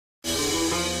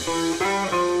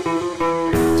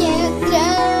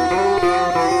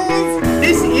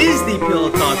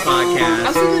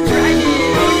House of the Dragon.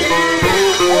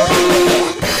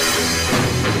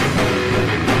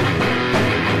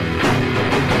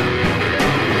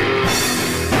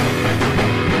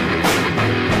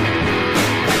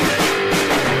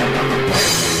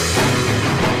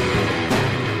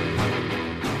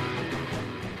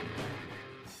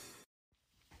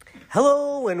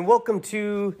 Hello and welcome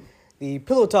to the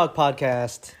Pillow Talk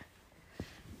podcast.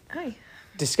 Hi.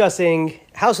 Discussing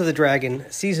House of the Dragon,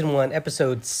 Season 1,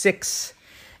 Episode 6,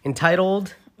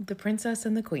 entitled... The Princess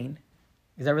and the Queen.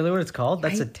 Is that really what it's called?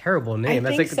 That's a terrible name. I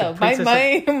That's think so. The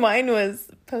Princess Mine was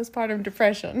postpartum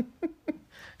depression.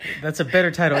 That's a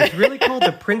better title. It's really called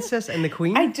The Princess and the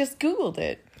Queen? I just Googled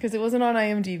it because it wasn't on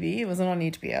IMDb. It wasn't on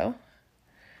HBO.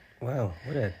 Wow,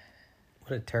 what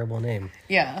a terrible name.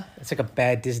 Yeah. It's like a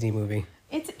bad Disney movie.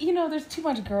 It's, there's too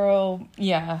much girl.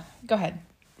 Yeah. Go ahead.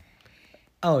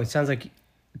 Oh, it sounds like...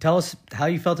 Tell us how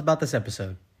you felt about this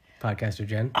episode, podcaster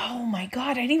Jen. Oh my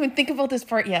God, I didn't even think about this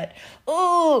part yet.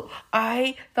 Oh,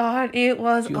 I thought it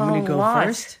was Do you want me to go lot.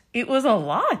 first? It was a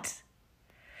lot.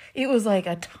 It was like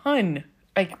a ton.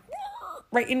 Like,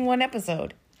 right in one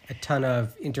episode. A ton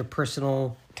of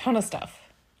interpersonal... Ton of stuff.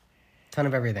 Ton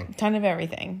of everything. Ton of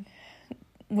everything.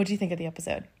 What do you think of the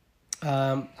episode?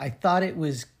 I thought it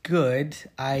was good.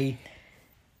 I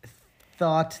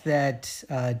thought that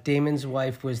Damon's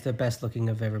wife was the best looking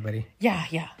of everybody.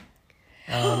 Yeah.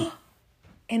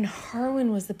 And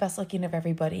Harwin was the best looking of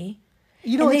everybody.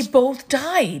 And they both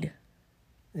died.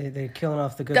 They're killing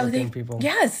off the good looking people.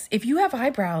 Yes. If you have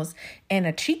eyebrows and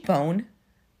a cheekbone,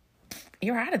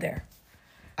 you're out of there.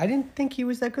 I didn't think he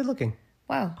was that good looking.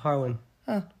 Wow. Harwin.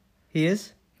 Huh. He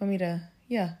is? Want me to...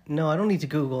 Yeah. No, I don't need to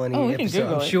Google any we can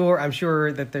episode. Google I'm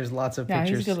sure that there's lots of Yeah,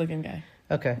 pictures. he's a good looking guy.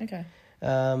 Okay.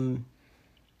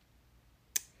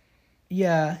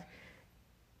 Yeah.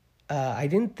 I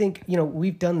didn't think,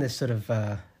 we've done this sort of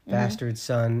bastard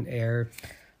son, heir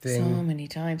thing. So many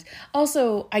times.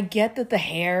 Also, I get that the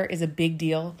hair is a big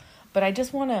deal, but I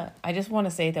just want to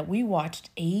say that we watched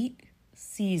 8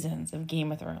 seasons of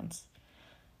Game of Thrones,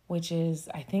 which is,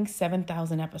 I think,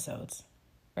 7,000 episodes,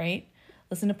 right?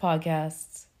 Listen to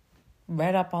podcasts,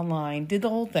 read up online, did the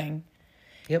whole thing.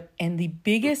 Yep. And the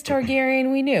biggest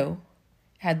Targaryen we knew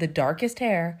had the darkest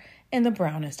hair and the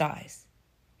brownest eyes.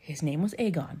 His name was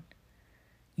Aegon.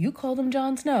 You called him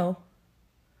Jon Snow,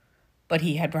 but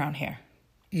he had brown hair.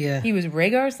 Yeah. He was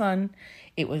Rhaegar's son.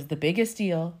 It was the biggest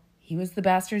deal. He was the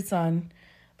bastard son.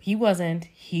 He wasn't.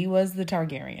 He was the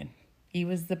Targaryen. He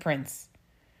was the prince.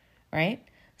 Right?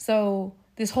 So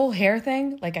this whole hair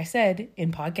thing, like I said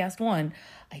in podcast 1,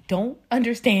 I don't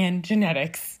understand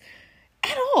genetics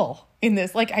at all in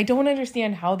this. Like, I don't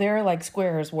understand how their,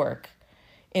 squares work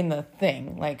in the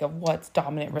thing, of what's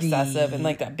dominant, recessive, and,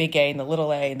 that big A and the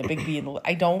little a and the big B and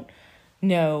I don't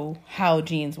know how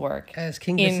genes work. As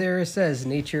King Viserys says,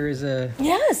 nature is a...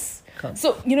 Yes.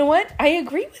 So, you know what? I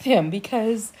agree with him,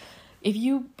 because if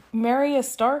you marry a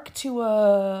Stark to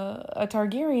a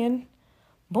Targaryen,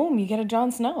 boom, you get a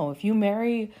Jon Snow. If you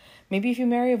marry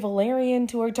a Valerian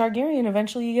to a Targaryen,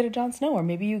 eventually you get a Jon Snow. Or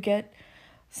maybe you get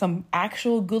some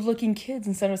actual good-looking kids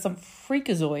instead of some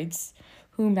freakazoids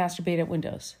who masturbate at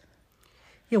windows.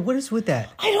 Yeah, what is with that?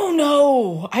 I don't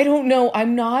know.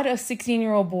 I'm not a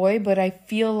 16-year-old boy, but I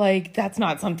feel like that's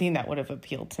not something that would have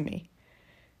appealed to me.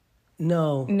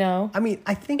 No. I mean,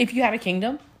 I think... If you had a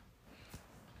kingdom,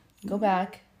 go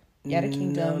back. You had a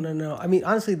kingdom. No. I mean,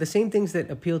 honestly, the same things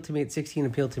that appealed to me at 16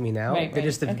 appeal to me now. Right, They're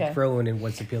just okay. thrown in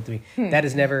what's appealed to me. That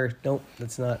is never... Nope,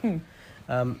 that's not...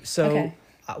 Okay.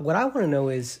 What I want to know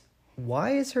is,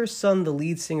 why is her son the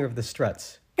lead singer of the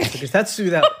Struts? Because that's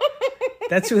who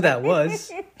that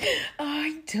was.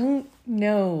 I don't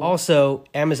know. Also,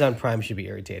 Amazon Prime should be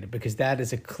irritated, because that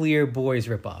is a clear boys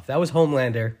ripoff. That was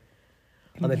Homelander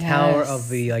on the tower of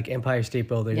the Empire State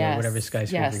Building or whatever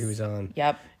skyscraper he was on.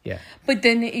 Yep. Yeah. But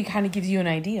then it kind of gives you an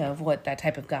idea of what that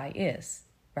type of guy is,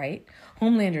 right?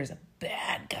 Homelander is a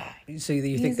bad guy. So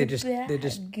you think they're just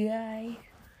guy.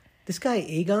 This guy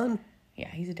Aegon? Yeah,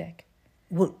 he's a dick.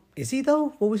 Well, is he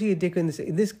though? What was he a dick in this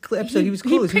episode? He was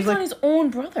cool. He picked on his own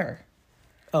brother.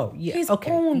 Oh yeah, his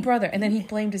own brother, and then he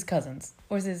blamed his cousins,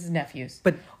 or is it his nephews?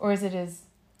 Or is it his?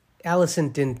 Allison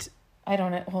didn't. I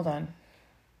don't know. Hold on.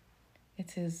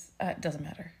 It's his. It doesn't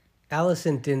matter.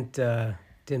 Allison didn't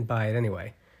buy it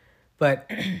anyway, but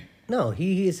no,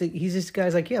 he's this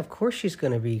guy's yeah, of course she's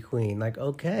gonna be queen.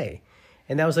 Okay,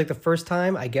 and that was the first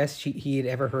time I guess he had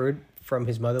ever heard from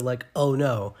his mother oh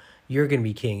no, you're gonna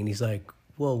be king, and he's like,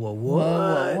 whoa,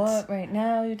 what? What? Right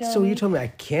now you don't. So you told me I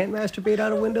can't masturbate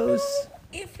out of windows?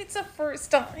 If it's a first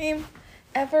time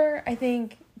ever, I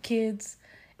think kids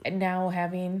now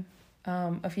having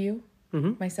a few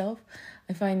myself.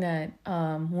 I find that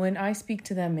when I speak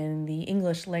to them in the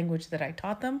English language that I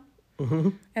taught them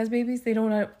as babies, they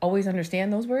don't always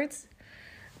understand those words.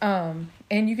 And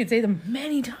you could say them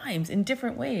many times in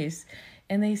different ways,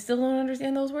 and they still don't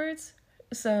understand those words.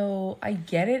 So I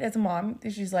get it as a mom.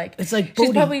 She's like, it's like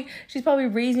she's probably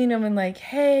raising them and like,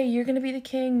 hey, you're gonna be the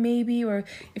king, maybe, or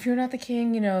if you're not the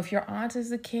king, if your aunt is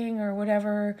the king or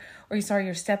whatever, or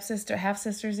your stepsister, half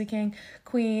sister is the king,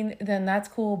 queen, then that's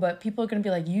cool. But people are gonna be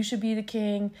like, you should be the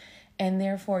king, and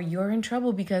therefore you're in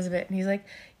trouble because of it. And he's like,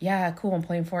 yeah, cool, I'm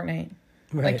playing Fortnite.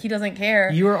 Right. Like, he doesn't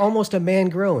care. You are almost a man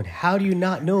grown. How do you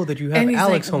not know that you have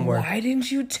Alex homework? Why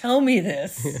didn't you tell me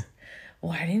this? Yeah.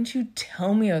 Why didn't you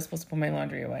tell me I was supposed to put my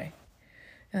laundry away?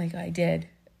 And like, I did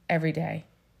every day,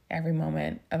 every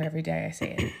moment of every day I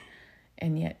say it.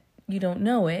 And yet you don't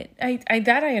know it. I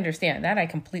understand. That I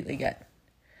completely get.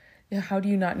 How do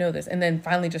you not know this? And then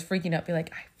finally just freaking out, be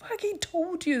like, I fucking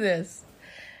told you this.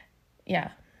 Yeah.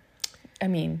 I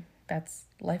mean, that's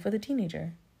life with a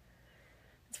teenager.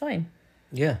 It's fine.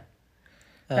 Yeah.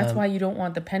 That's why you don't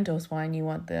want the Pentos wine. You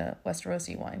want the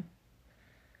Westerosi wine.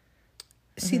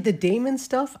 See, the Daemon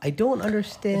stuff, I don't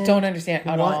understand.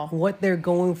 At all. What they're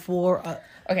going for.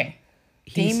 Okay.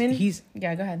 Daemon.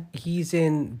 Yeah, go ahead. He's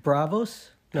in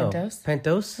Bravos? No.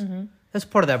 Pentos. Mm-hmm. That's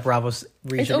part of that Bravos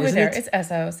region, it's over isn't there. it? It's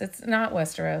Essos. It's not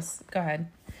Westeros. Go ahead.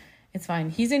 It's fine.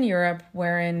 He's in Europe.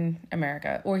 We're in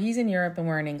America. Or he's in Europe and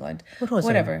we're in England.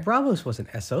 Whatever. Bravos wasn't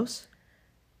Essos.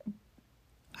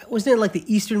 Wasn't it like the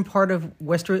eastern part of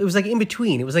Westeros? It was like in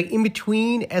between. It was like in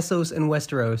between Essos and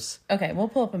Westeros. Okay, we'll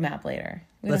pull up a map later.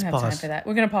 Let's don't have time for that.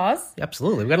 We're going to pause?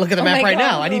 Absolutely. We got to look at the map right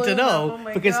now. I need to know.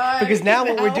 Because now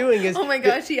what we're doing is... Oh my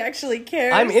gosh, he actually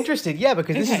cares. I'm interested, yeah,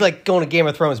 because this is like going to Game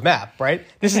of Thrones map, right?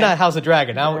 This is not House of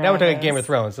Dragon. Now we're talking Game of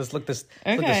Thrones. Let's look this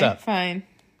up. Fine.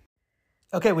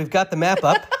 Okay, we've got the map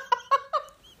up.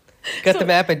 The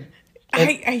map and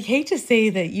I hate to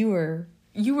say that you were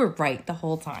right the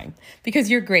whole time because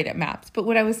you're great at maps. But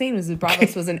what I was saying was that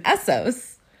Bravos was in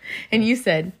Essos, and you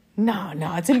said, no,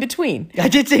 it's in between. I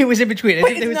did say it was in between.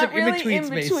 I said there was an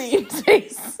in-between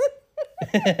space.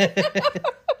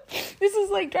 This is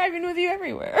like driving with you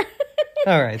everywhere.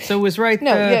 All right, so it was right.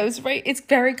 It was right. It's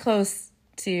very close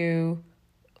to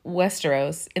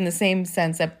Westeros in the same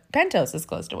sense that Pentos is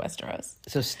close to Westeros.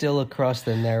 So still across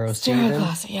the narrow sea. Still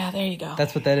across. Yeah, there you go.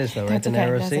 That's what that is, though, right? That's the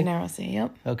narrow sea. That's the narrow sea.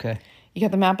 Yep. Okay. You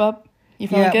got the map up? You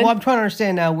feeling good? Well, I'm trying to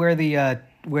understand now where the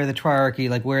triarchy,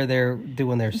 like where they're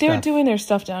doing their stuff. They're doing their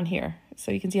stuff down here.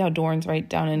 So you can see how Dorne's right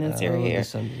down in this area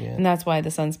here. And that's why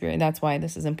the Sun Spirit, that's why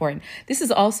this is important. This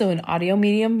is also an audio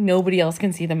medium. Nobody else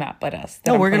can see the map but us.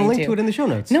 No, we're going to link to it in the show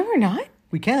notes. No, we're not.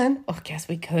 We can. Oh, guess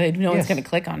we could. No one's going to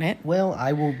click on it. Well,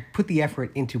 I will put the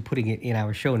effort into putting it in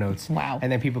our show notes. Wow.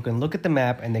 And then people can look at the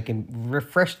map and they can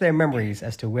refresh their memories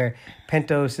as to where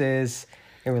Pentos is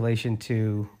in relation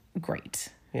to... Great.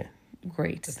 Yeah.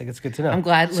 Great. I think it's good to know. I'm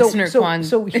glad listener Quan...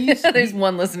 So there's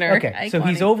one listener. Okay, so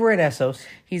he's over in Essos.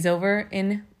 He's over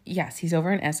in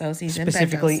Essos. He's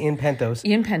specifically in Pentos.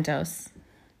 In Pentos.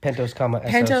 Pentos,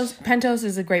 Essos. Pentos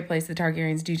is a great place. The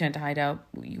Targaryens do tend to hide out.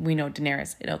 We know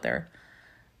Daenerys hid out there.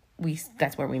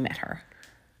 That's where we met her.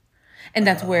 And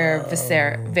that's where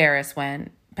Varys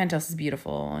went. Pentos is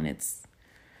beautiful, and it's...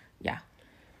 Yeah.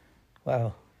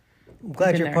 Wow. I'm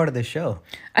glad you're part of this show.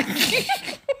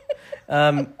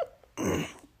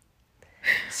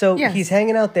 So yes. He's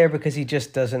hanging out there because he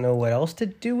just doesn't know what else to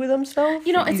do with himself?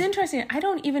 It's interesting. I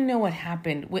don't even know what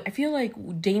happened. I feel like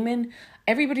Daemon,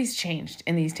 everybody's changed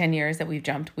in these 10 years that we've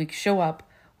jumped. We show up,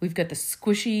 we've got the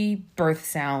squishy birth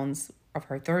sounds of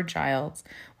her third child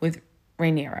with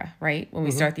Rhaenyra, right? When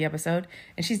we start the episode.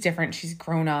 And she's different. She's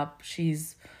grown up.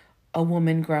 She's a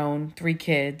woman grown, 3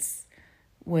 kids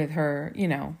with her,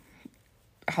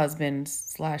 husband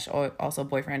 / also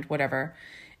boyfriend, whatever.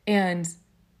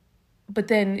 But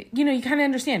then, you kind of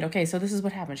understand, okay, so this is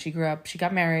what happened. She grew up, she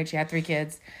got married, she had 3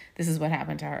 kids. This is what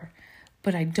happened to her.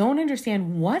 But I don't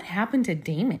understand what happened to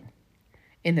Daemon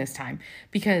in this time.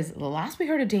 Because the last we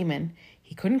heard of Daemon,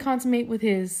 he couldn't consummate with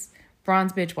his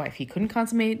bronze bitch wife. He couldn't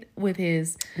consummate with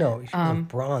his... No,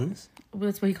 bronze. Well,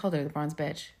 that's what he called her, the bronze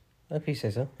bitch. If you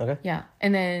say so, okay. Yeah,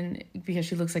 and then because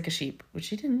she looks like a sheep, which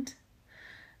she didn't.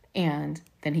 And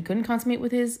then he couldn't consummate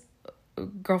with his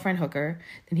girlfriend Hooker.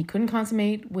 Then he couldn't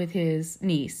consummate with his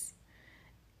niece.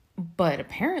 But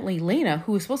apparently Lena,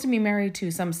 who was supposed to be married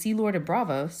to some Sea Lord of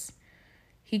Bravos,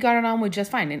 he got it on with just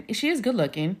fine. And she is good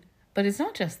looking, but it's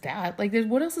not just that. Like,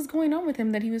 what else is going on with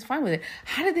him that he was fine with it?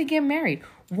 How did they get married?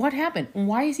 What happened?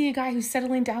 Why is he a guy who's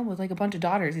settling down with like a bunch of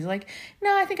daughters? He's like,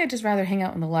 no, I think I'd just rather hang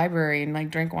out in the library and like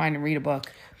drink wine and read a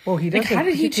book. Well, he doesn't. Like, how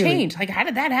did he change? Like, how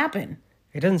did that happen?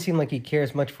 It doesn't seem like he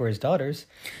cares much for his daughters.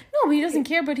 No, he doesn't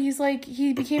care, but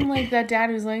he became like that dad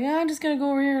who's like, I'm just going to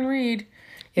go over here and read.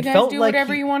 You guys do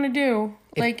whatever you want to do.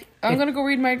 I'm going to go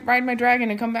ride my dragon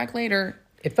and come back later.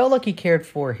 It felt like he cared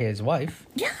for his wife.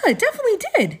 Yeah, it definitely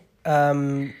did.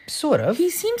 Sort of. He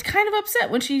seemed kind of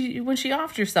upset when she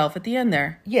offed herself at the end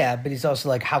there. Yeah, but he's also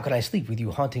like, how can I sleep with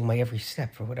you haunting my every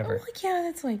step or whatever? I'm like, yeah,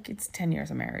 that's like, it's 10 years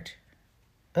of marriage.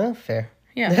 Oh, fair.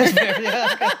 Yeah. That's fair.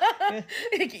 Yeah,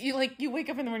 okay. you wake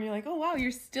up in the morning, you're like, oh wow,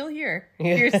 you're still here.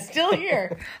 Yeah. You're still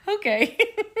here. Okay.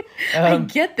 I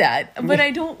get that. But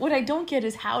what I don't get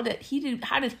is how did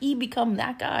he become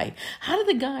that guy? How did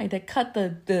the guy that cut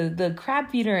the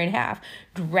crab feeder in half,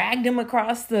 dragged him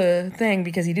across the thing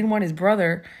because he didn't want his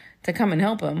brother to come and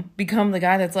help him, become the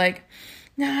guy that's like,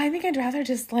 nah, I think I'd rather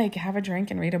just like have a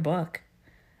drink and read a book.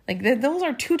 Like those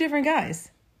are two different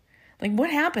guys. Like what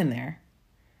happened there?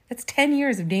 That's 10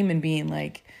 years of Damon being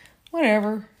like,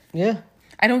 whatever. Yeah.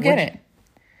 I don't get it.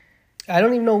 I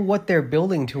don't even know what they're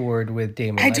building toward with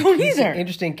Damon. I don't he's either. An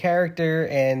interesting character,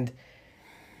 and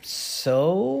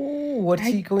so what's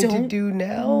he going to do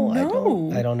now?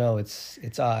 No. I don't know.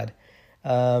 It's odd.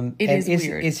 It is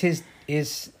weird.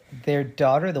 Is their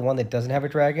daughter the one that doesn't have a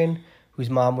dragon, whose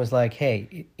mom was like,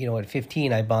 hey, at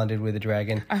 15 I bonded with a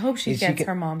dragon? I hope she gets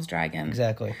her mom's dragon.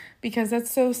 Exactly. Because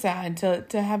that's so sad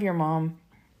to have your mom.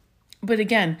 But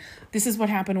again, this is what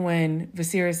happened when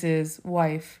Viserys's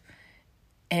wife,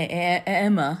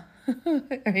 Emma,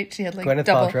 right? She had like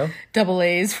double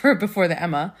A's before the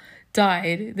Emma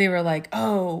died. They were like,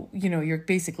 oh, you're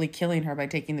basically killing her by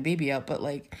taking the baby out. But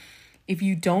like, if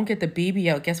you don't get the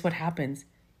baby out, guess what happens?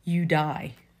 You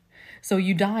die. So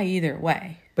you die either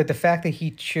way. But the fact that he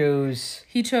chose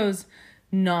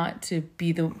not to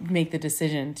make the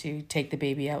decision to take the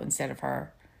baby out instead of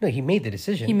her. No, he made the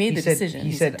decision.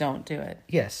 He said, don't do it.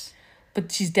 Yes.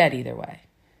 But she's dead either way.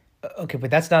 Okay, but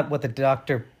that's not what the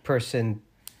doctor person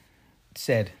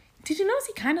said. Did you notice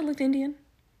he kind of looked Indian?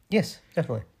 Yes,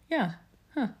 definitely. Yeah.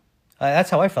 Huh. That's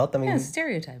how I felt. I mean, yeah,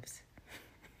 stereotypes.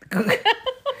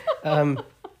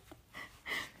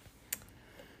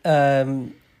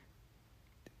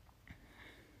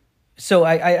 So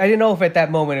I didn't know if at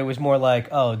that moment it was more like,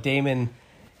 oh, Damon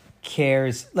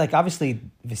cares. Like, obviously,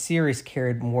 Viserys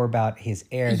cared more about his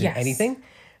heir than anything.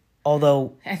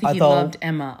 Although I think he loved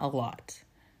Emma a lot.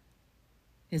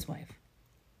 His wife.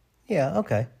 Yeah,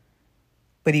 okay.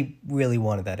 But he really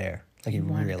wanted that heir. Like, he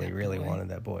really wanted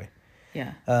that boy.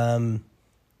 Yeah.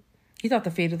 He thought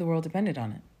the fate of the world depended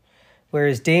on it.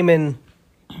 Whereas Damon,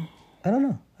 I don't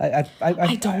know. I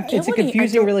don't get it's a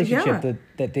confusing relationship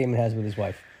that Damon has with his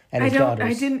wife and his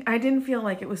daughters. I didn't feel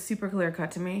like it was super clear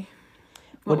cut to me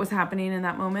what was happening in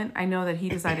that moment. I know that he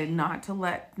decided not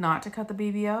to cut the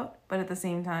baby out, but at the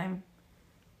same time.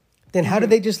 Then how did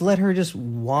they just let her just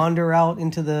wander out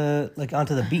onto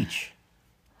the beach?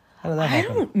 How did that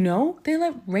happen? I don't know. They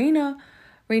let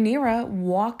Rhaenyra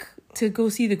walk to go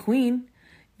see the queen.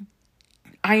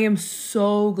 I am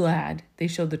so glad they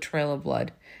showed the trail of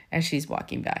blood as she's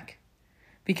walking back,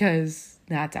 because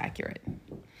that's accurate.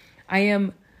 I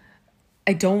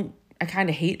kind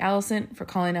of hate Alicent for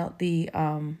calling out the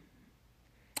I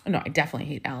definitely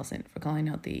hate Alicent for calling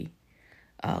out the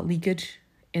leakage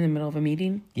in the middle of a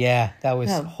meeting. Yeah, that was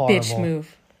horrible. Bitch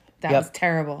move. That was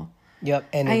terrible. Yep.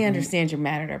 And I understand you're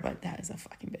mad at her, but that is a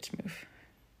fucking bitch move.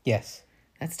 Yes.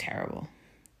 That's terrible.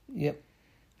 Yep.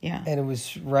 Yeah. And it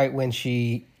was right when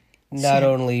she not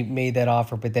only made that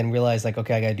offer, but then realized, like,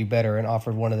 okay, I gotta do better, and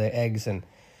offered one of the eggs, and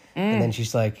then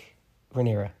she's like,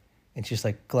 Rhaenyra, and she's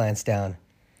like glanced down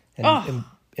and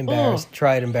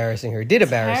tried embarrassing her. Did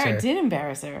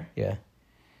embarrass her. Yeah.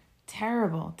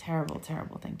 Terrible, terrible,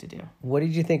 terrible thing to do. What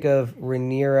did you think of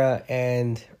Rhaenyra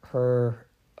and her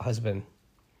husband?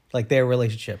 Like, their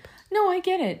relationship? No, I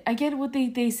get it. I get what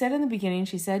they said in the beginning.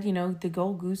 She said, the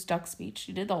gold goose duck speech.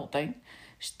 She did the whole thing.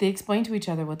 They explained to each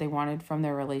other what they wanted from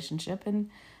their relationship, and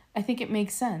I think it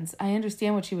makes sense. I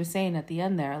understand what she was saying at the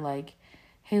end there, like,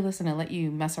 hey, listen, I let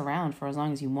you mess around for as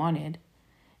long as you wanted,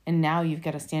 and now you've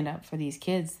got to stand up for these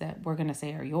kids that we're going to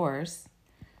say are yours,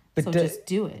 so just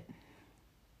do it.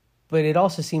 But it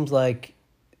also seems like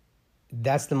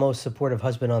that's the most supportive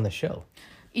husband on the show.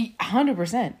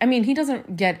 100%. I mean, he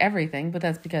doesn't get everything, but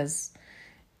that's because,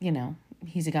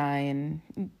 he's a guy,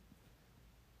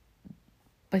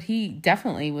 but he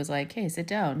definitely was like, hey, sit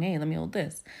down. Hey, let me hold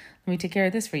this. Let me take care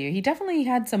of this for you. He definitely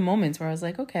had some moments where I was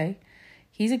like, okay,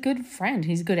 he's a good friend.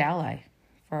 He's a good ally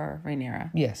for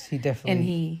Rhaenyra. Yes, he definitely. And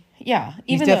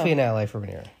he's definitely an ally for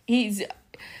Rhaenyra. He's,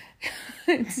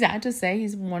 sad to say,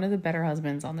 he's one of the better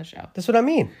husbands on the show. That's what I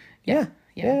mean. Yeah.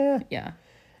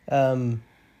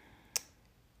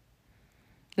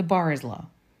 The bar is low.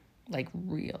 Like,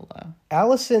 real low.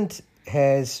 Alicent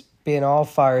has been all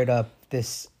fired up.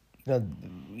 This,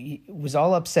 was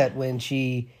all upset when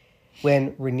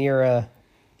Rhaenyra,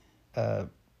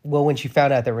 when she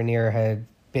found out that Rhaenyra had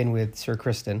been with Sir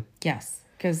Criston. Yes,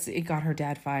 because it got her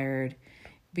dad fired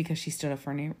because she stood up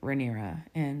for Rhaenyra.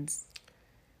 And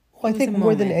well, I think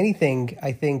more than anything,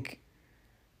 I think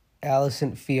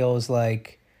Alicent feels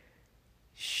like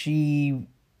she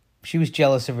was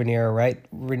jealous of Rhaenyra, right?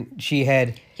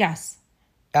 Yes.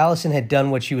 Alicent had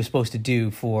done what she was supposed to do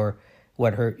for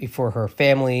her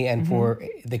family and for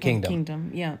the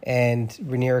kingdom. Yeah. And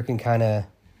Rhaenyra can kind of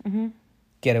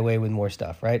get away with more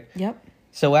stuff, right? Yep.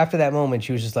 So after that moment,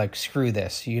 she was just like, "Screw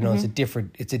this!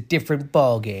 It's a different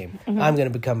ball game. I'm going to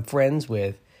become friends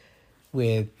with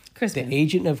Crispin. the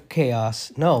agent of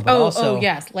chaos." No, but also,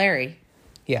 yes, Larry.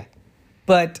 yeah.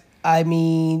 But I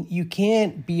mean, you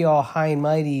can't be all high and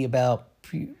mighty about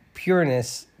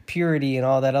purity, and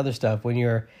all that other stuff when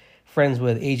you're friends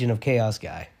with Agent of Chaos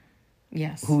guy.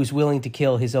 Yes. Who's willing to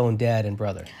kill his own dad and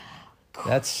brother.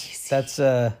 That's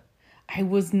I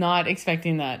was not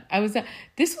expecting that.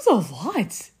 This was a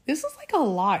lot. This was like a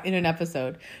lot in an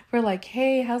episode. We're like,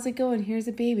 hey, how's it going? Here's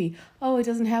a baby. Oh, it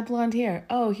doesn't have blonde hair.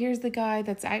 Oh, here's the guy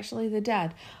that's actually the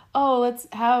dad. Oh, let's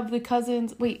have the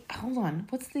cousins. Wait, hold on.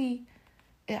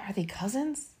 Are they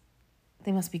cousins?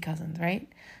 They must be cousins, right?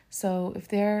 So if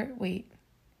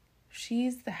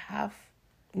she's the half.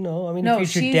 No, I mean, if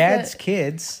it's your dad's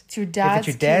kids. It's your dad's kids.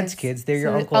 If it's your dad's kids, they're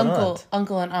your uncle and aunt.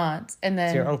 Uncle and aunt. And then.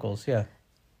 It's your uncles, yeah.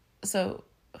 So.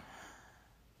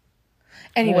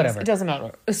 Anyways, whatever. It doesn't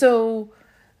matter. So.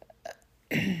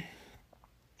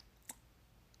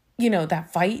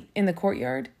 That fight in the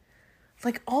courtyard.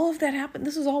 Like, all of that happened.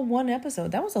 This was all one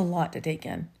episode. That was a lot to take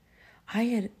in.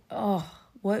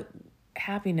 What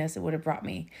happiness it would have brought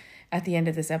me at the end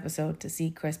of this episode to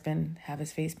see Crispin have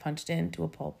his face punched into a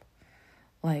pulp.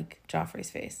 Like Joffrey's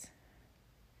face.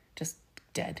 Just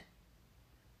dead.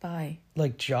 Bye.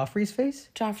 Like Joffrey's face?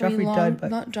 Joffrey died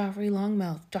not Joffrey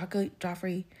Longmouth.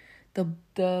 Joffrey,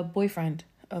 the boyfriend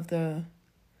of the...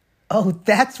 Oh,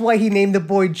 that's why he named the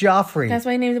boy Joffrey. That's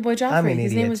why he named the boy Joffrey. I'm an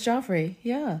His idiot. name was Joffrey.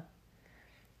 Yeah.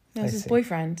 That was his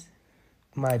boyfriend.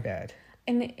 My bad.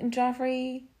 And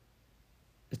Joffrey...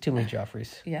 There's too many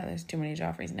Joffreys. Yeah, there's too many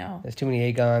Joffreys now. There's too many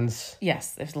Aegons.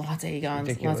 Yes, there's lots of Aegons.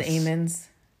 Ridiculous. Lots of Aemons.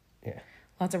 Yeah.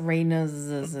 Lots of Rhaenas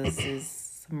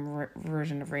is some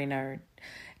version of Rhaena. It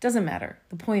doesn't matter.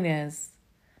 The point is,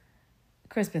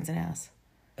 Crispin's an ass.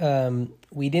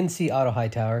 We didn't see Otto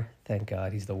Hightower. Thank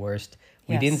God, he's the worst.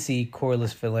 We didn't see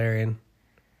Corlys Velaryon.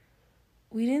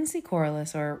 We didn't see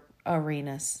Corlys or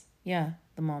Rhaenys. Yeah,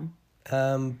 the mom.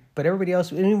 But everybody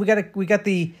else. I mean, we got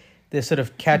the sort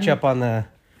of catch up on the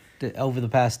over the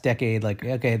past decade. Like,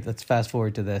 okay, let's fast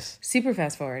forward to this. Super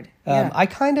fast forward. Yeah.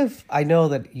 I know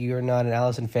that you're not an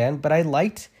Alicent fan, but I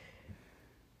liked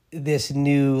this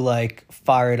new, like,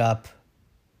 fired up,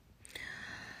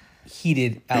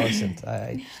 heated Alicent.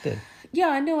 I just did.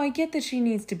 Yeah, no, I get that she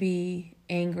needs to be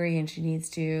angry and she needs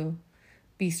to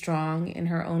be strong in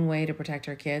her own way to protect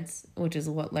her kids, which is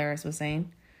what Larys was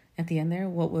saying at the end there,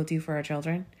 what we'll do for our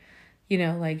children.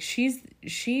 Like, she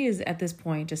is at this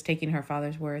point just taking her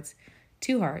father's words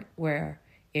to heart, where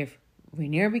if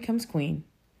Rhaenyra becomes queen,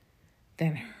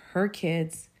 then her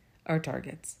kids are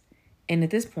targets. And at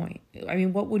this point, I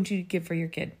mean, what would you give for your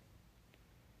kid?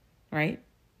 Right?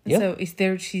 Yeah. So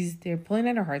they're pulling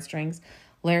at her heartstrings.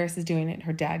 Larys is doing it.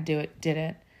 Her dad did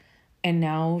it. And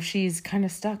now she's kind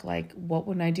of stuck. Like, what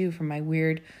would I do for my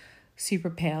weird, super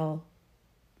pale,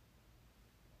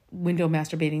 window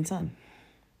masturbating son?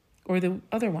 Or the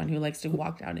other one who likes to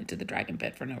walk down into the dragon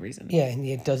pit for no reason. Yeah, and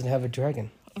he doesn't have a dragon.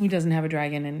 He doesn't have a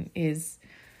dragon, and his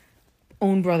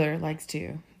own brother likes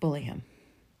to bully him.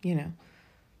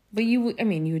 But you would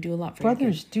do a lot for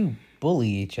brothers do bully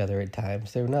each other at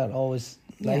times. They're not always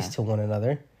nice to one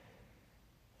another.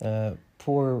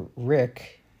 Poor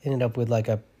Rick ended up with like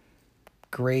a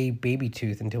gray baby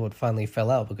tooth until it finally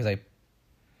fell out because I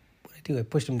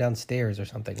pushed him downstairs or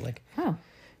something. Like, oh,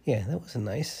 yeah, that wasn't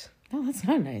nice. No, that's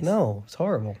not nice. No, it's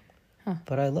horrible. Huh.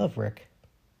 But I love Rick.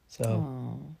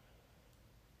 So.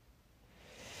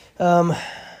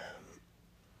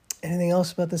 Anything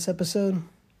else about this episode?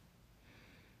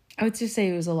 I would just say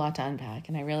it was a lot to unpack,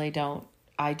 and I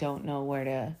don't know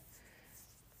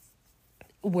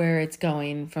where it's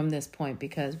going from this point,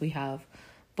 because we have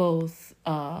both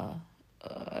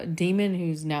Damon,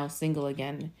 who's now single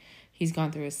again. He's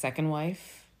gone through his second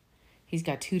wife. He's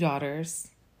got 2 daughters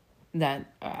that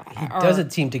he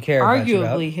doesn't seem to care arguably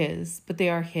about his, but they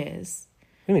are his.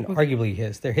 I mean, arguably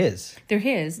his. They're his. They're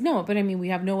his. No, but I mean, we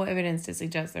have no evidence to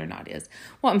suggest they're not his.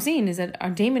 What I'm saying is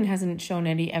that Damon hasn't shown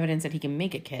any evidence that he can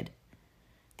make a kid.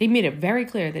 They made it very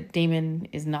clear that Damon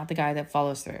is not the guy that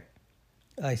follows through.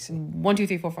 I see. 1, 2,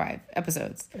 3, 4, 5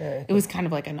 episodes. It was kind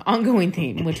of like an ongoing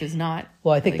theme, which is not.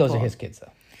 Well, I think really those cool. are his kids,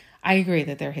 though. I agree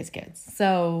that they're his kids.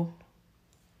 So,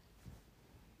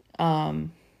 I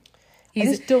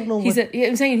just don't know.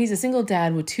 I'm saying he's a single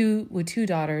dad with two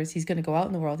daughters. He's going to go out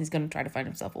in the world. He's going to try to find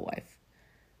himself a wife.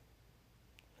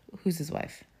 Who's his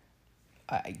wife?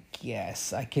 I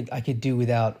guess I could do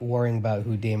without worrying about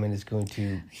who Damon is going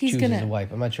to choose as a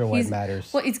wife. I'm not sure why it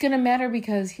matters. Well, it's going to matter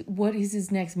because what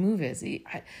his next move is.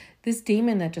 This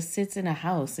Damon that just sits in a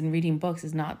house and reading books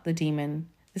is not the Damon.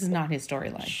 This is not his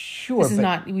storyline. Sure, this is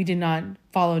not. We did not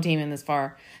follow Damon this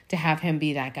far to have him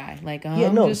be that guy. Like,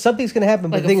 something's going to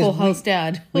happen. Like but the thing Full is, House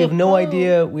dad. We have no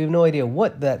idea. We have no idea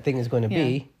what that thing is going to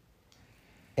be,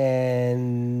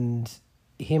 and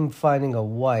him finding a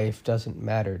wife doesn't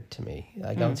matter to me.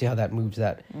 I don't see how that moves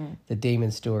the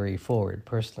Damon story forward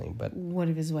personally. But what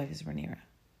if his wife is Rhaenyra?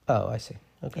 Oh, I see.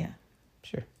 Okay. Yeah.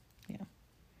 Sure. Yeah.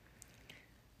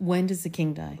 When does the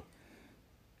king die?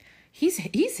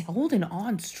 He's holding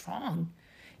on strong.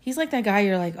 He's like that guy.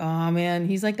 You're like, oh man.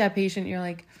 He's like that patient. You're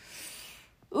like,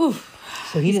 oof.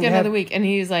 So he's got another week, and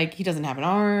he's like, he doesn't have an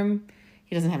arm.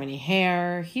 He doesn't have any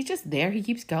hair. He's just there. He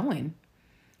keeps going.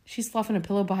 She's fluffing a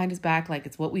pillow behind his back like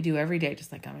it's what we do every day.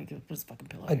 Just like, I'm going to put this fucking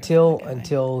pillow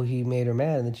Until he made her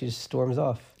mad, and then she just storms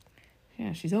off.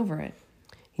 Yeah, she's over it.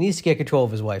 He needs to get control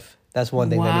of his wife. That's one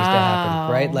thing that needs to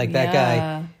happen, right? Like that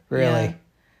guy, really.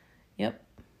 Yeah. Yep.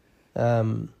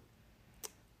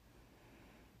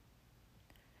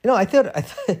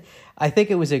 I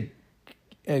think it was a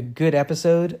good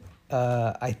episode.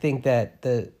 I think that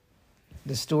the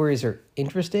stories are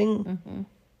interesting. Mm-hmm.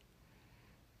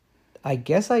 I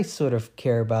guess I sort of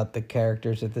care about the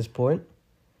characters at this point.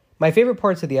 My favorite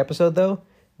parts of the episode, though,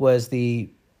 was the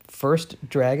first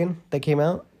dragon that came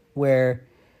out, where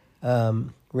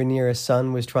Rhaenyra's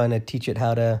son was trying to teach it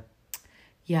how to.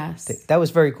 Yes, that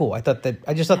was very cool. I thought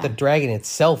the dragon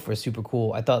itself was super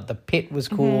cool. I thought the pit was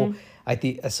cool. I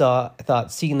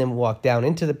thought seeing them walk down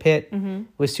into the pit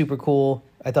was super cool.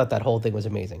 I thought that whole thing was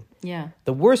amazing. Yeah.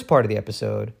 The worst part of the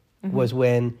episode was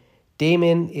when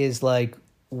Damon is like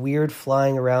weird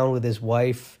flying around with his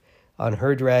wife on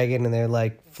her dragon, and they're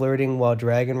like flirting while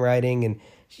dragon riding, and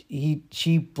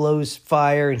she blows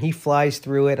fire and he flies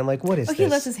through it. I'm like, what is this? He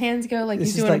lets his hands go like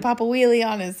he's doing a Papa Wheelie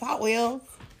on his Hot Wheels.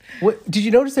 What did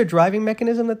you notice their driving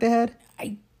mechanism that they had?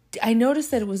 I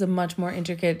noticed that it was a much more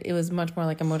intricate. It was much more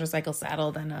like a motorcycle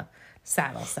saddle than a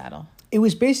saddle. It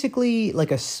was basically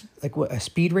like a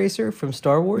speed racer from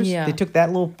Star Wars. Yeah. They took that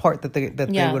little part that they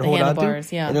would hold on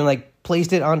to, and then like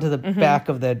placed it onto the back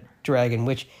of the dragon,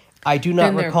 which I do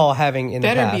not recall having in the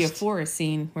past. Better be a forest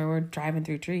scene where we're driving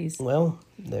through trees. Well,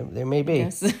 there may be.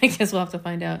 I guess we'll have to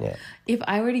find out. Yeah. If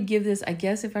I were to give this,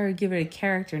 if I were to give it a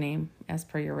character name as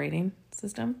per your rating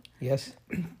system. Yes.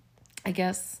 I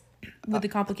guess with the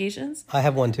complications. I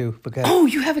have one too. Because oh,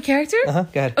 you have a character? Go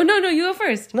ahead. Oh no, you go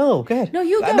first. No, go ahead. No,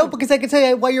 you go. No, because I can tell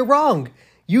you why you're wrong.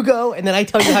 You go, and then I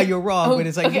tell you how you're wrong. But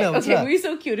it's like, no, it's not. We're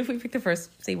so cute. If we pick the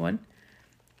first, say one.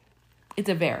 It's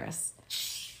a Varys.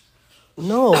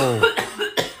 No.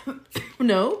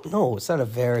 No? No, it's not a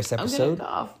Varys episode. I'm gonna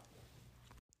cough.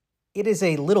 It is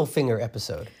a Littlefinger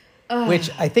episode, which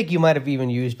I think you might have even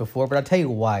used before, but I'll tell you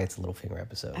why it's a Littlefinger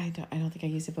episode. I don't think I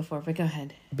used it before, but go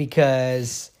ahead.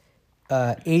 Because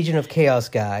Agent of Chaos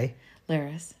guy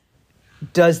Larys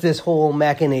does this whole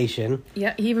machination.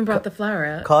 Yeah, he even brought the flower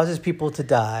out. Causes people to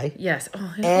die. Yes.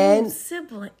 Oh, his own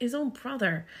sibling, his own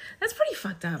brother. That's pretty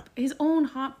fucked up. His own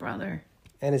hot brother.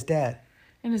 And his dad.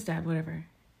 And his dad, whatever.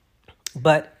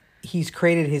 But he's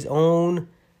created his own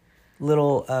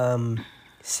little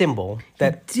symbol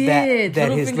that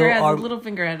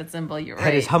Littlefinger had a symbol. You're right.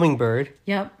 Had his hummingbird.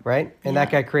 Yep. Right, and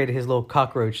that guy created his little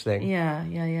cockroach thing. Yeah.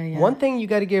 One thing you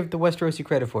got to give the Westerosi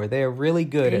credit for: they are really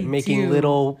good at making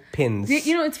little pins.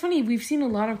 You know, it's funny. We've seen a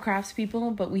lot of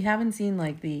craftspeople, but we haven't seen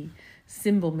like the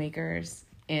symbol makers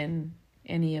in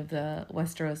any of the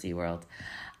Westerosi world.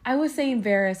 I was saying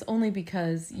Varys only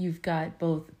because you've got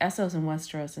both Essos and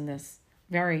Westeros in this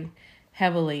very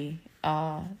heavily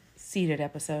seated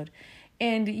episode.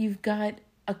 And you've got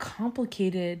a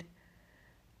complicated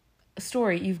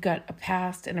story. You've got a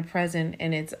past and a present,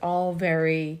 and it's all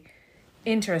very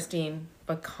interesting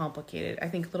but complicated. I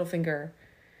think Littlefinger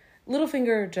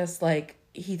just like,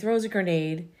 he throws a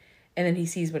grenade and then he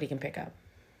sees what he can pick up.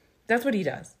 That's what he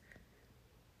does.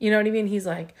 You know what I mean? He's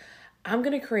like, I'm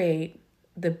going to create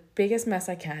the biggest mess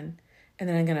I can, and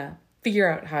then I'm going to figure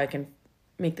out how I can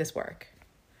make this work.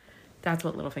 That's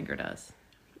what Littlefinger does.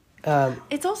 Um,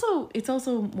 It's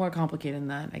also more complicated than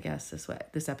that, I guess,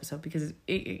 this episode, because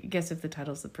I guess if the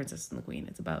title's The Princess and the Queen,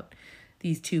 it's about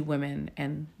these two women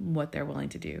and what they're willing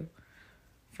to do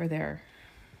for their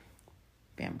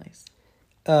families.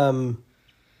 You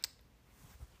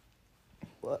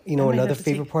know, another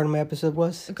favorite part of my episode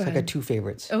was? Go I ahead. got two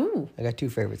favorites. Oh, I got two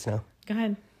favorites now. go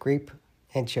ahead. Grape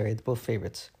and cherry, they're both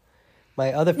favorites.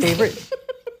 My other favorite,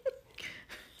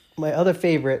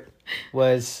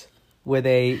 was where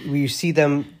you see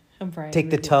them take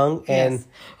the tongue and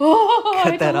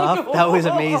cut that off. That was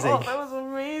amazing. That was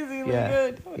amazingly Yeah,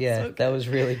 good. yeah, that was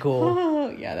really cool. Oh,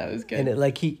 yeah, that was good. And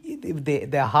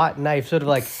it the hot knife sort of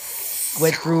like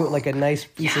went through like a nice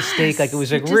piece of steak. Like it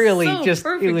was like really it was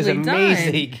perfectly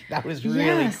amazing. done. That was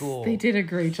really cool. They did a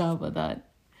great job with that.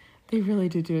 They really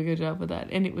did do a good job with that.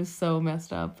 And it was so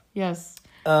messed up. Yes.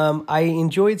 I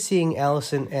enjoyed seeing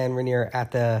Allison and Rainier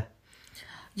at the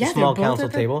small council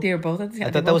table. They were both at the I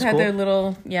table. thought that was had cool. their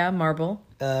little, marble.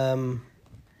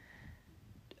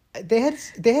 They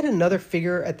had another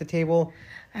figure at the table.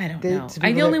 I don't know.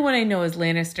 The only one I know is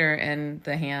Lannister and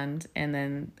the Hand, and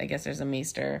then I guess there's a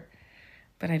Maester,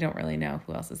 but I don't really know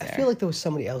who else is there. I feel like there was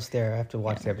somebody else there. I have to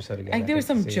watch the episode again. Like there was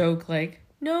some joke like,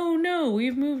 no,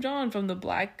 we've moved on from the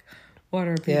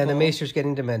Blackwater people. Yeah, the Maester's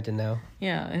getting demented now.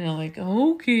 Yeah, and I'm like,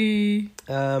 okay.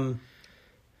 I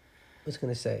was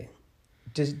going to say,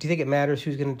 do you think it matters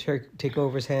who's going to take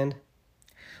over his hand?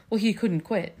 Well, he couldn't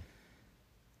quit.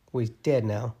 Well, he's dead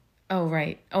now. Oh,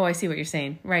 right. Oh, I see what you're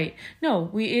saying. Right. No,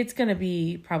 it's going to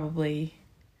be probably...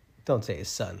 Don't say his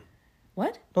son.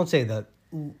 What? Don't say the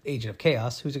Agent of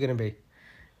Chaos. Who's it going to be?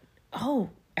 Oh,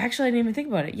 actually, I didn't even think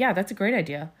about it. Yeah, that's a great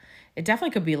idea. It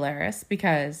definitely could be Laris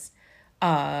because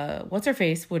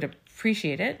what's-her-face would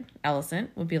appreciate it. Alicent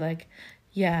would be like,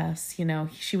 yes,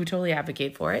 she would totally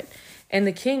advocate for it. And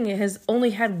the king has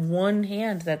only had one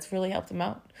hand that's really helped him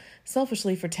out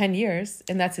selfishly for 10 years,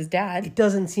 and that's his dad. It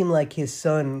doesn't seem like his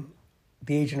son,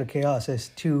 the Agent of Chaos, is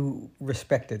too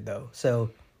respected, though. So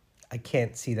I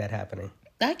can't see that happening.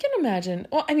 I can imagine.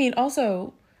 Well, I mean,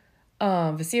 also,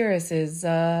 Viserys is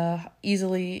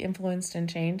easily influenced and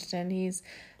changed, and he's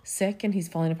sick and he's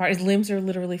falling apart. His limbs are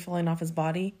literally falling off his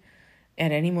body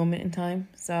at any moment in time.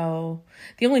 So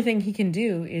the only thing he can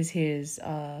do is his,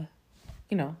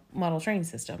 model train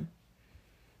system.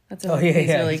 That's all he's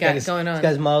really got going on. He's got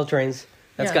his model trains.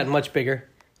 That's gotten much bigger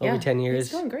over 10 years.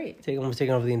 It's going great. Almost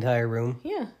taking over the entire room.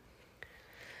 Yeah.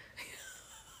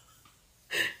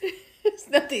 It's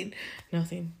nothing.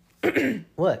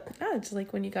 What? It's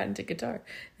like when you got into guitar.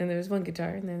 And there's one guitar,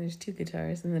 and then there's two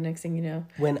guitars, and the next thing you know,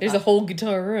 there's a whole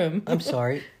guitar room. I'm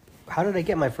sorry. How did I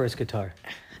get my first guitar?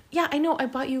 Yeah, I know. I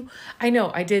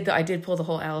did pull the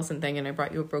whole Allison thing, and I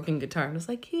brought you a broken guitar, and I was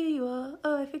like, here you are.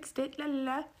 Oh, I fixed it. La la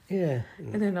la. Yeah.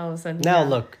 And then all of a sudden, Now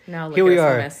look. Here we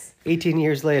are. 18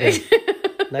 years later.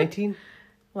 19?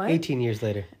 What? 18 years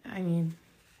later. I mean.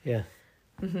 Yeah.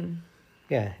 Mm-hmm.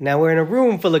 Yeah. Now we're in a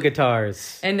room full of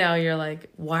guitars. And now you're like,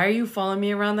 why are you following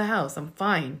me around the house? I'm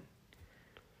fine.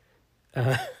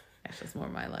 That's just more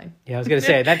my line. Yeah, I was gonna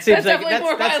say that seems like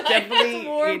that's definitely that's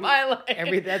more my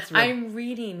line. That's I'm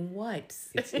reading what?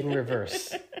 It's in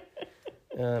reverse.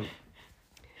 All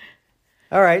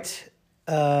right.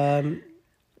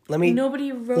 Let me.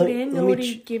 Nobody wrote in.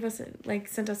 Nobody gave us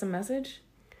sent us a message.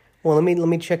 Well, let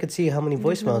me check and see how many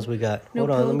voicemails we got.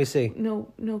 Hold on, let me see.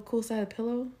 No cool side of the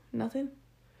pillow. Nothing.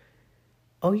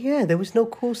 Oh yeah, there was no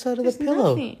cool side of the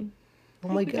pillow. Nothing. Oh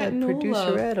my God,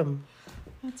 producer Adam.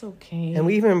 That's okay. And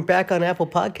we even back on Apple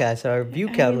Podcasts. Our view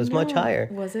count was much higher.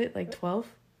 Was it like 12?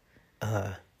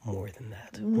 More than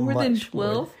that. More than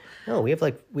 12? No, we have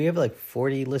like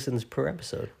 40 listens per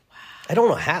episode. Wow. I don't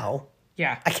know how.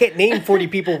 Yeah. I can't name 40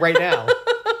 people right now.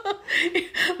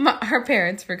 Our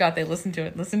parents forgot they listened to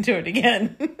it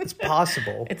again. It's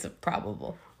possible. It's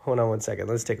probable. Hold on one second.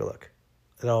 Let's take a look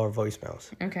at all our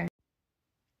voicemails. Okay.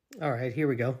 All right, here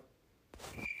we go.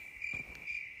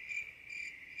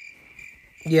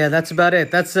 Yeah, that's about it.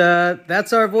 That's our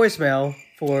voicemail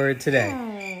for today.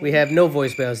 Oh. We have no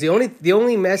voicemails. The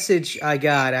only message I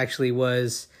got actually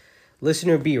was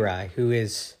listener B-Rai, who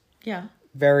is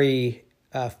very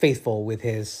faithful with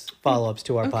his follow-ups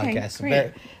to our podcast.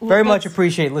 Great. Very much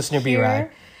appreciate listener B-Rai.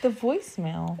 The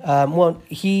voicemail.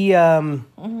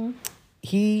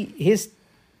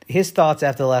 His thoughts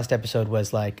after the last episode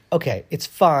was like, okay, it's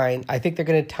fine. I think they're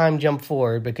going to time jump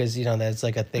forward because that's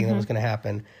like a thing that was going to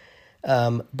happen.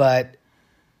 But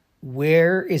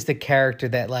where is the character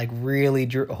that like really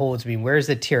holds me? Where's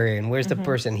the Tyrion? Where's the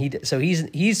person?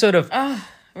 He's sort of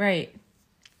right.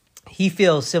 he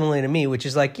feels similarly to me, which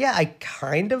is like, yeah, I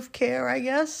kind of care, I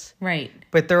guess. Right.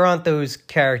 But there aren't those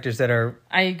characters that are...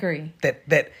 I agree.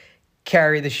 That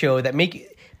carry the show, that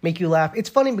make you laugh. It's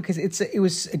funny because it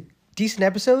was a decent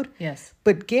episode. Yes.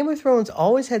 But Game of Thrones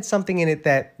always had something in it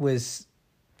that was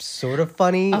sort of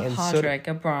funny. A Podrick,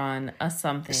 a Bronn, a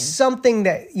something. Something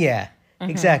that,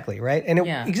 exactly, right? And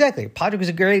exactly. Podrick was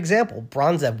a great example.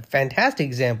 Bronn's a fantastic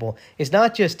example. It's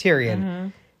not just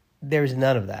Tyrion. There's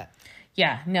none of that.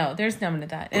 Yeah, no, there's none of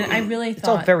that. And I really thought... It's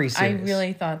all very serious. I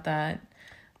really thought that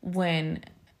when...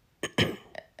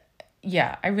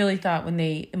 I really thought when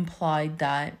they implied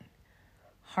that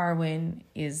Harwin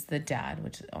is the dad,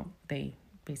 which they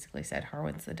basically said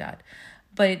Harwin's the dad,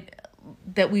 but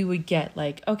that we would get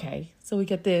like, okay, so we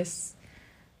get this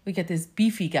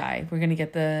beefy guy. We're going to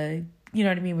get the, you know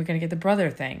what I mean? We're going to get the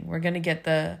brother thing. We're going to get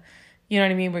the, you know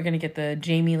what I mean? We're going to get the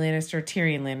Jaime Lannister,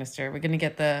 Tyrion Lannister. We're going to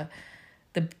get the,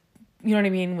 you know what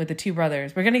I mean? With the two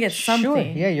brothers. We're going to get something. Sure.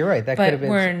 Yeah, you're right. That could have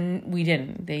been. We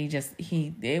didn't.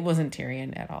 It wasn't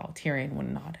Tyrion at all. Tyrion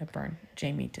would not have burned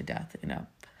Jaime to death in a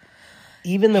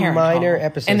even the minor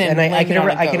episodes. And I can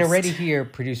already hear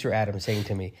producer Adam saying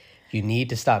to me, you need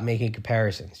to stop making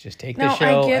comparisons. Just take the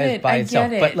show as by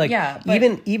itself. But like,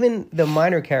 even the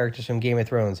minor characters from Game of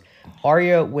Thrones,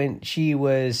 Arya, when she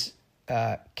was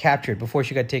captured before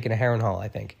she got taken to Harrenhal, I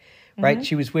think, right?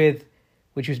 She was with,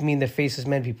 which was the Faceless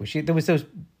Men people. There was those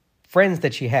friends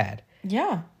that she had.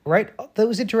 Yeah. Right?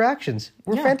 Those interactions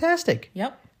were fantastic.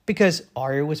 Yep. Because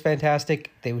Arya was fantastic.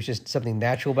 There was just something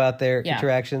natural about their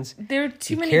interactions. There are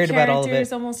too many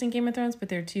characters almost in Game of Thrones, but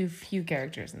there are too few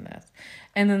characters in this.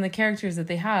 And then the characters that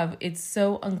they have, it's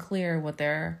so unclear what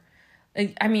they're...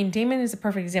 I mean, Daemon is a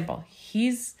perfect example.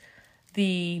 He's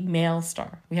the male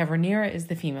star. We have Rhaenyra is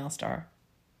the female star,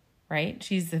 right?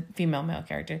 She's the female male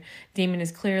character. Daemon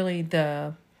is clearly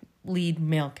the lead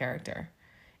male character.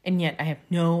 And yet I have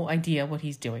no idea what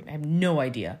he's doing. I have no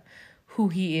idea who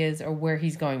he is or where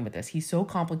he's going with this. He's so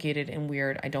complicated and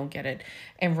weird. I don't get it.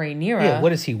 And Rhaenyra... Yeah, what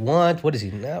does he want? What does he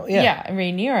know? Yeah,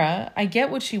 Rhaenyra, I get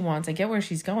what she wants. I get where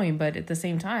she's going. But at the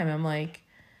same time, I'm like,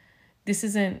 this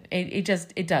isn't... It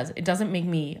doesn't make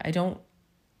me...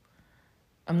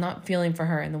 I'm not feeling for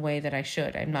her in the way that I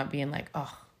should. I'm not being like,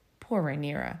 oh, poor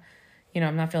Rhaenyra. You know,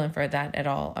 I'm not feeling for that at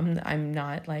all. I'm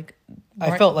not like...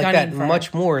 I felt like that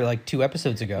much more like 2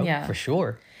 episodes ago, for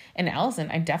sure. And Allison,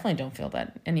 I definitely don't feel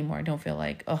that anymore. I don't feel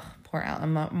like, oh, poor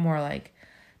Allison. I'm more like,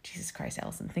 Jesus Christ,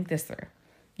 Allison, think this through.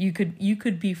 You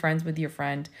could be friends with your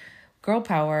friend. Girl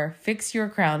power, fix your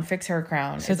crown, fix her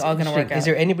crown. So it's all going to work out. Is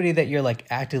there anybody that you're like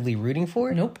actively rooting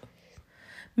for? Nope.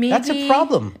 Maybe, that's a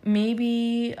problem.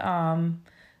 Maybe,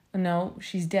 no,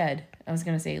 she's dead. I was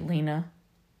going to say Lena,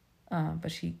 but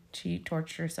she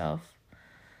tortured herself.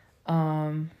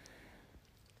 The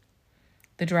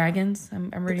dragons.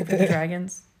 I'm rooting for the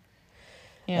dragons.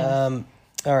 Yeah.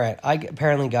 All right. I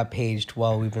apparently got paged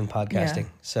while we've been podcasting,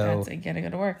 so I gotta go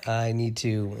to work. I need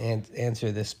to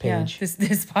answer this page. Yeah,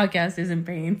 this podcast isn't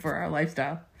paying for our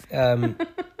lifestyle.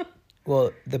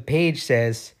 Well, the page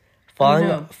says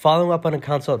following up on a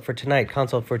consult for tonight.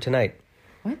 Consult for tonight.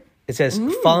 What? It says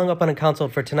following up on a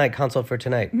consult for tonight. Consult for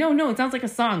tonight. No, it sounds like a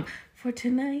song. For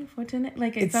tonight.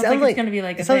 Like it sounds like it's gonna be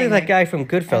like a thing. Like that guy from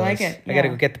Goodfellas. I like it. Yeah. I gotta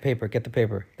go get the paper. Get the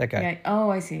paper. That guy. Yeah.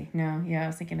 Oh, I see. No, I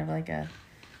was thinking of like a.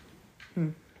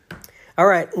 All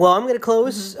right. Well, I'm going to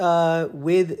close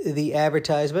with the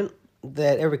advertisement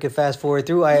that everybody could fast forward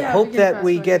through. I hope that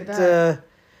we get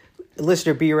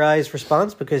listener B. Rye's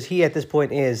response, because he at this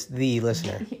point is the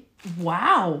listener.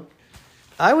 Wow.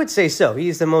 I would say so.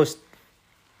 He's the most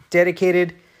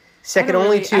dedicated, second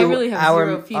only to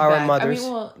our mothers. I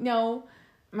mean, well, no,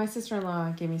 my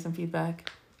sister-in-law gave me some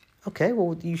feedback. Okay.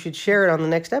 Well, you should share it on the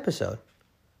next episode.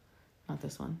 Not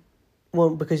this one.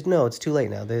 Well, because it's too late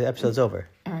now. The episode's over.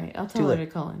 All right, I'll tell her to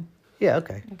call in. Yeah,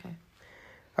 okay. Okay.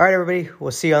 All right, everybody.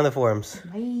 We'll see you on the forums.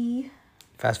 Bye.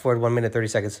 Fast forward 1 minute, 30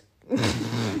 seconds.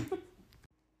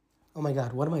 Oh my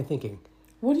God, what am I thinking?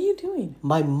 What are you doing?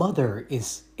 My mother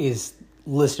is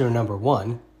listener number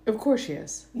 1. Of course she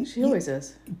is. She always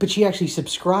is. But she actually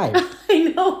subscribed. I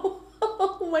know.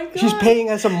 Oh my God. She's paying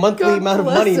us a monthly amount of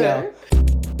money now.